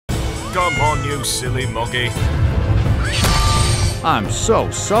Come on, you silly moggy. I'm so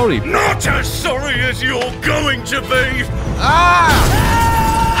sorry. Not as sorry as you're going to be!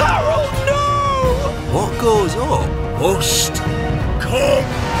 Harold, no! What goes up must Come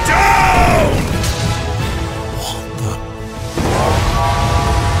down!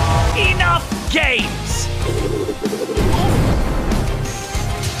 Enough games!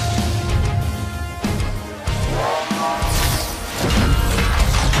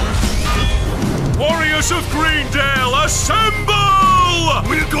 Warriors of Greendale, assemble!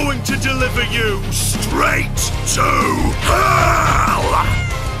 We're going to deliver you straight to hell!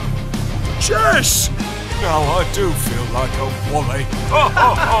 Jess! Now I do feel like a wally.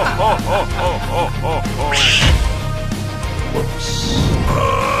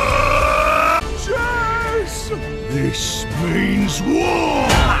 Jess! This means war!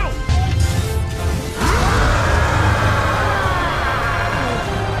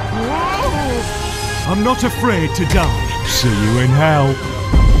 I'm not afraid to die. See you in hell.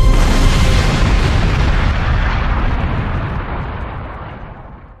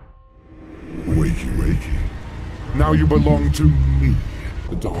 Wakey, wakey. Now you belong to me,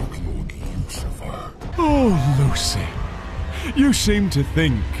 the Dark Lord Lucifer. Oh, Lucy. You seem to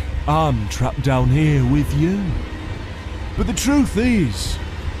think I'm trapped down here with you. But the truth is,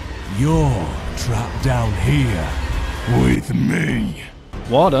 you're trapped down here with me.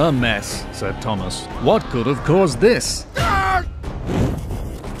 What a mess, said Thomas. What could have caused this?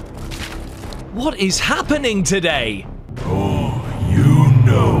 What is happening today? Oh, you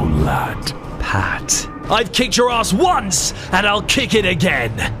know, lad. Pat, I've kicked your ass once, and I'll kick it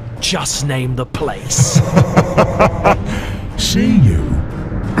again. Just name the place. See you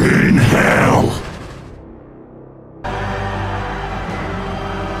in hell.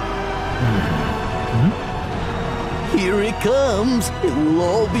 Here it comes. It'll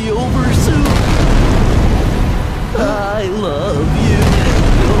all be over soon. I love you.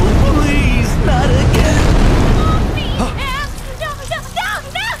 No, please, not again. No!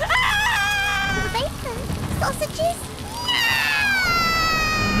 Ah! Bacon, sausages,